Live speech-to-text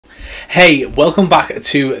Hey, welcome back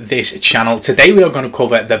to this channel. Today we are going to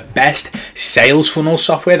cover the best sales funnel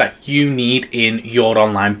software that you need in your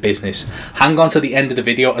online business. Hang on to the end of the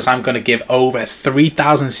video as I'm going to give over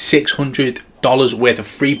 $3,600 worth of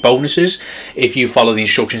free bonuses if you follow the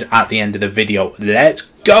instructions at the end of the video. Let's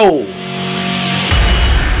go!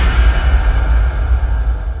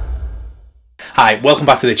 Hi, welcome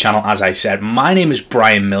back to the channel. As I said, my name is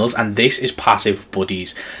Brian Mills and this is Passive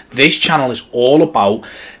Buddies. This channel is all about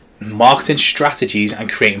marketing strategies and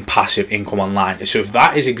creating passive income online. So if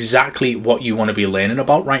that is exactly what you want to be learning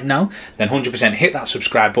about right now, then 100% hit that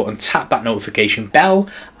subscribe button, tap that notification bell,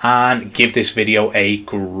 and give this video a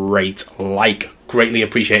great like. Greatly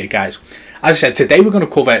appreciate it, guys. As I said, today we're going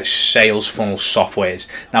to cover sales funnel softwares.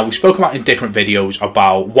 Now, we spoke about in different videos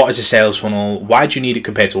about what is a sales funnel, why do you need it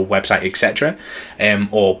compared to a website, etc.,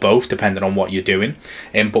 or both, depending on what you're doing.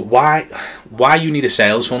 But why you need a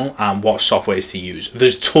sales funnel and what softwares to use.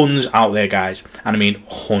 There's tons out there, guys, and I mean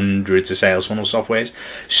hundreds of sales funnel softwares.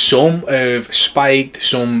 Some have spiked,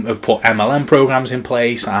 some have put MLM programs in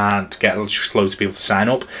place and get just loads of people to sign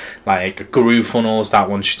up, like Guru Funnels. That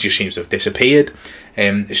one just seems to have disappeared.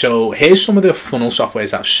 So here's some of the funnel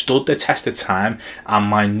softwares that have stood the test of time and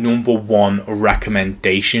my #1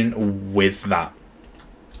 recommendation with that.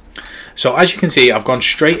 So as you can see, I've gone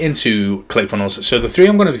straight into ClickFunnels. So the three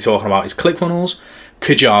I'm going to be talking about is ClickFunnels,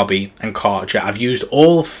 Kajabi, and Kartra. I've used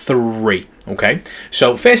all three. Okay,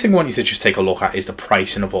 so first thing I want you to just take a look at is the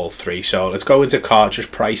pricing of all three. So let's go into Kartra's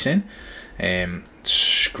pricing.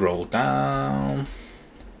 Scroll down.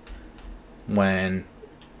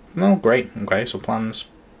 Oh, great. Okay, so plans.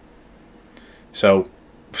 So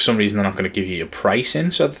for some reason they're not going to give you your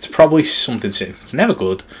pricing, so that's probably something. It's never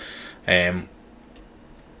good. It's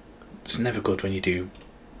never good when you do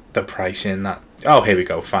the pricing. That here we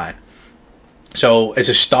go. Fine. So as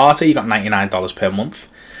a starter, you got $99 per month.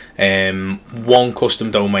 One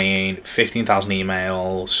custom domain, 15,000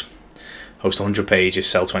 emails. Host 100 pages,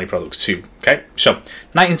 sell 20 products too. Okay, so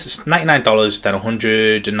 $99, then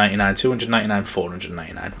 $199, $299,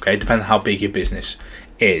 $499. Okay, depending on how big your business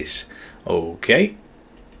is. Okay,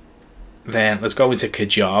 then let's go into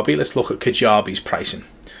Kajabi. Let's look at Kajabi's pricing.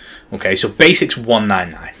 Okay, so basics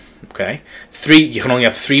 $199. Okay, you can only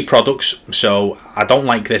have 3 products, so I don't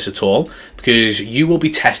like this at all because you will be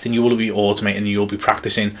testing, you will be automating, and you'll be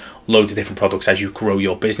practicing loads of different products as you grow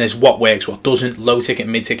your business. What works, what doesn't, low ticket,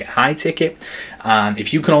 mid ticket, high ticket. And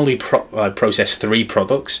if you can only process 3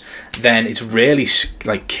 products, then it's really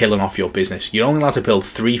like killing off your business. You're only allowed to build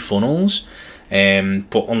 3 funnels,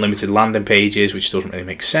 but unlimited landing pages, which doesn't really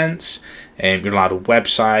make sense. You're allowed a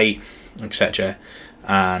website, etc.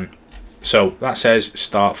 And so that says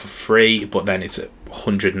start for free, but then it's at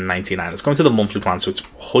 $199. Let's go into the monthly plan. So it's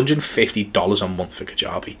 $150 a month for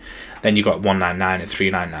Kajabi. Then you got $199 and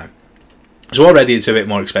 $399. So already it's a bit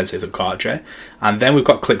more expensive than Kartra. And then we've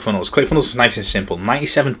got ClickFunnels. ClickFunnels is nice and simple.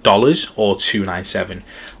 $97 or $297.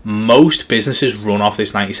 Most businesses run off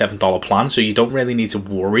this $97 plan, so you don't really need to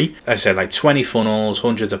worry. I said like 20 funnels,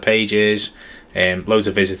 hundreds of pages, loads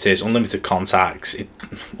of visitors, unlimited contacts,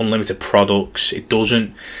 unlimited products. It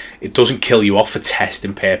doesn't kill you off for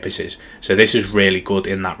testing purposes. So this is really good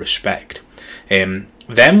in that respect. Then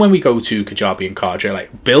when we go to Kajabi and Kartra,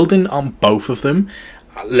 like building on both of them,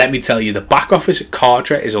 let me tell you, the back office at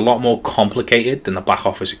Kartra is a lot more complicated than the back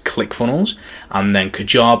office at ClickFunnels. And then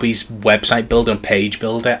Kajabi's website builder and page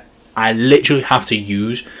builder, I literally have to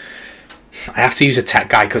use a tech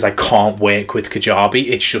guy because I can't work with Kajabi.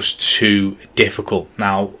 It's just too difficult.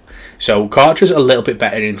 Now, so Kartra's a little bit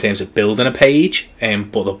better in terms of building a page,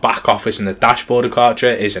 but the back office and the dashboard of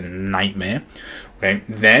Kartra is a nightmare. Okay,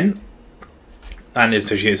 and it's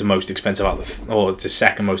the most expensive or it's the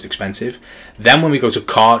second most expensive. Then when we go to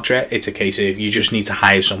Kartra, it's a case of you just need to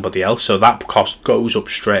hire somebody else, so that cost goes up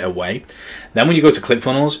straight away. Then when you go to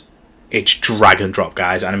ClickFunnels, it's drag and drop,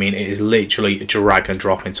 guys, and I mean it is literally drag and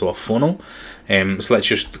drop into a funnel. So let's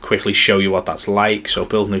just quickly show you what that's like. So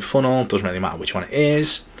build new funnel, doesn't really matter which one it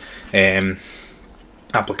is.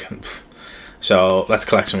 Applicant. So let's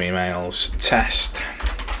collect some emails, test,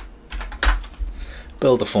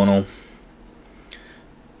 build a funnel.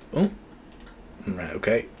 Oh, right,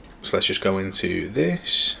 okay. So let's just go into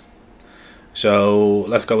this. So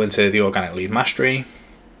let's go into the organic lead mastery.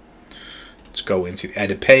 Let's go into the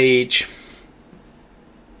edit page.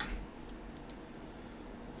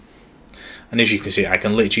 And as you can see, I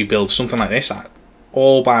can literally build something like this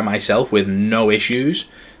all by myself with no issues.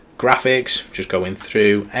 Graphics, just going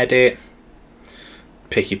through, edit,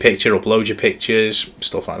 pick your picture, upload your pictures,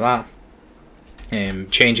 stuff like that.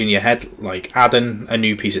 changing your head, like adding a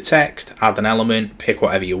new piece of text, add an element, pick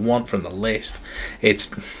whatever you want from the list.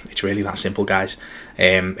 It's really that simple, guys.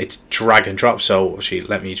 It's drag and drop. So actually,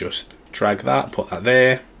 let me just drag that, put that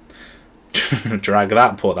there, drag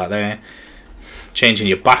that, put that there. Changing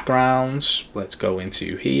your backgrounds, let's go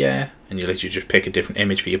into here, and you literally just pick a different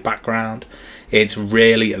image for your background. It's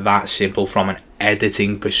really that simple from an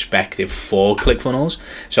editing perspective for ClickFunnels.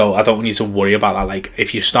 So I don't want you to worry about that. Like,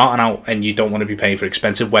 if you're starting out and you don't want to be paying for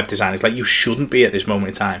expensive web designers, like you shouldn't be at this moment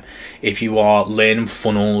in time. If you are learning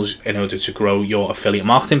funnels in order to grow your affiliate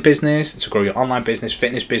marketing business, to grow your online business,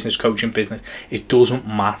 fitness business, coaching business, it doesn't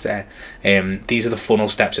matter. These are the funnel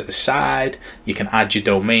steps at the side. You can add your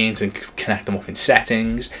domains and connect them up in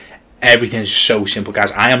settings. Everything's so simple,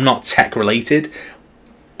 guys. I am not tech related,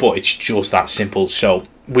 but it's just that simple. So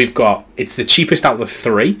we've got, it's the cheapest out of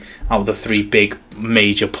the three big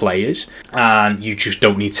major players, and you just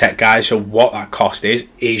don't need tech, guys. So what that cost is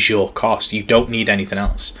your cost. You don't need anything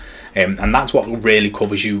else. And that's what really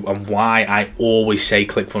covers you, and why I always say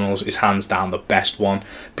ClickFunnels is hands down the best one,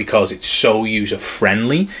 because it's so user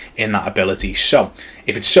friendly in that ability. So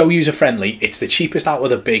if it's so user friendly, it's the cheapest out of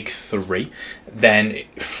the big three, then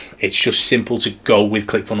it's just simple to go with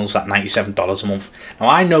ClickFunnels at $97 a month. Now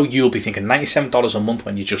I know you'll be thinking $97 a month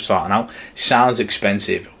when you're just starting out sounds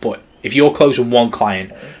expensive, but if you're closing one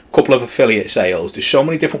client, a couple of affiliate sales, there's so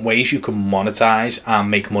many different ways you can monetize and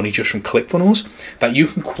make money just from ClickFunnels that you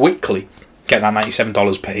can quickly get that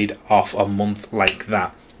 $97 paid off a month like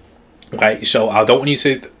that. Okay, so I don't want you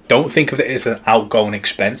to, don't think of it as an outgoing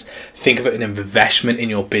expense. Think of it as an investment in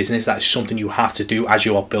your business. That's something you have to do as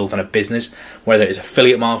you are building a business, whether it's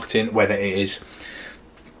affiliate marketing, whether it's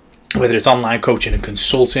online coaching and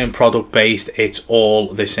consulting, product based, it's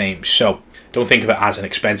all the same. So don't think of it as an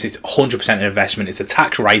expense. It's 100% an investment. It's a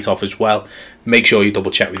tax write-off as well. Make sure you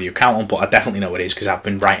double check with your accountant, but I definitely know it is because I've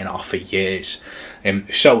been writing it off for years.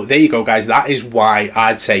 So there you go, guys. That is why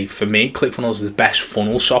I'd say, for me, ClickFunnels is the best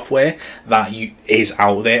funnel software that is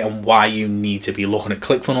out there, and why you need to be looking at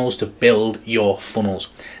ClickFunnels to build your funnels.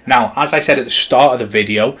 Now, as I said at the start of the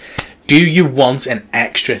video, do you want an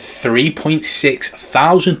extra $3.6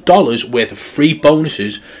 thousand worth of free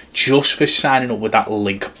bonuses just for signing up with that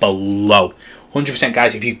link below? 100%,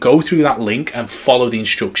 guys. If you go through that link and follow the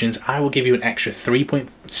instructions, I will give you an extra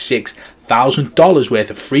 $3.6 thousand worth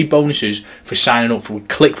of free bonuses for signing up with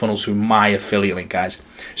ClickFunnels through my affiliate link, guys.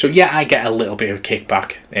 So yeah, I get a little bit of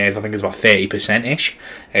kickback. I think it's about 30%-ish.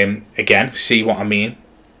 Again, see what I mean?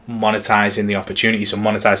 Monetizing the opportunity, so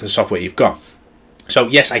monetizing the software you've got. So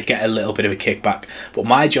yes, I get a little bit of a kickback, but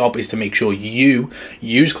my job is to make sure you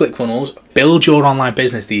use ClickFunnels, build your online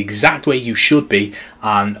business the exact way you should be,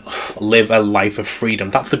 and live a life of freedom.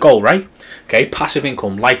 That's the goal, right? Okay, passive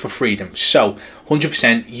income, life of freedom. So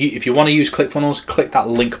 100%, if you want to use ClickFunnels, click that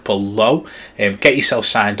link below, get yourself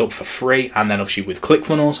signed up for free, and then obviously with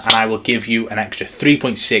ClickFunnels, and I will give you an extra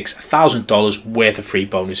 $3.6 thousand worth of free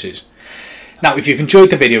bonuses. Now, if you've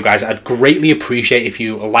enjoyed the video, guys, I'd greatly appreciate if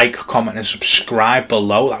you like, comment, and subscribe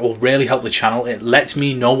below. That will really help the channel. It lets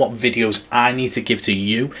me know what videos I need to give to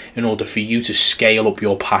you in order for you to scale up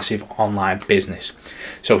your passive online business.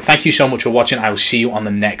 So thank you so much for watching. I will see you on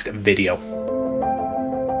the next video.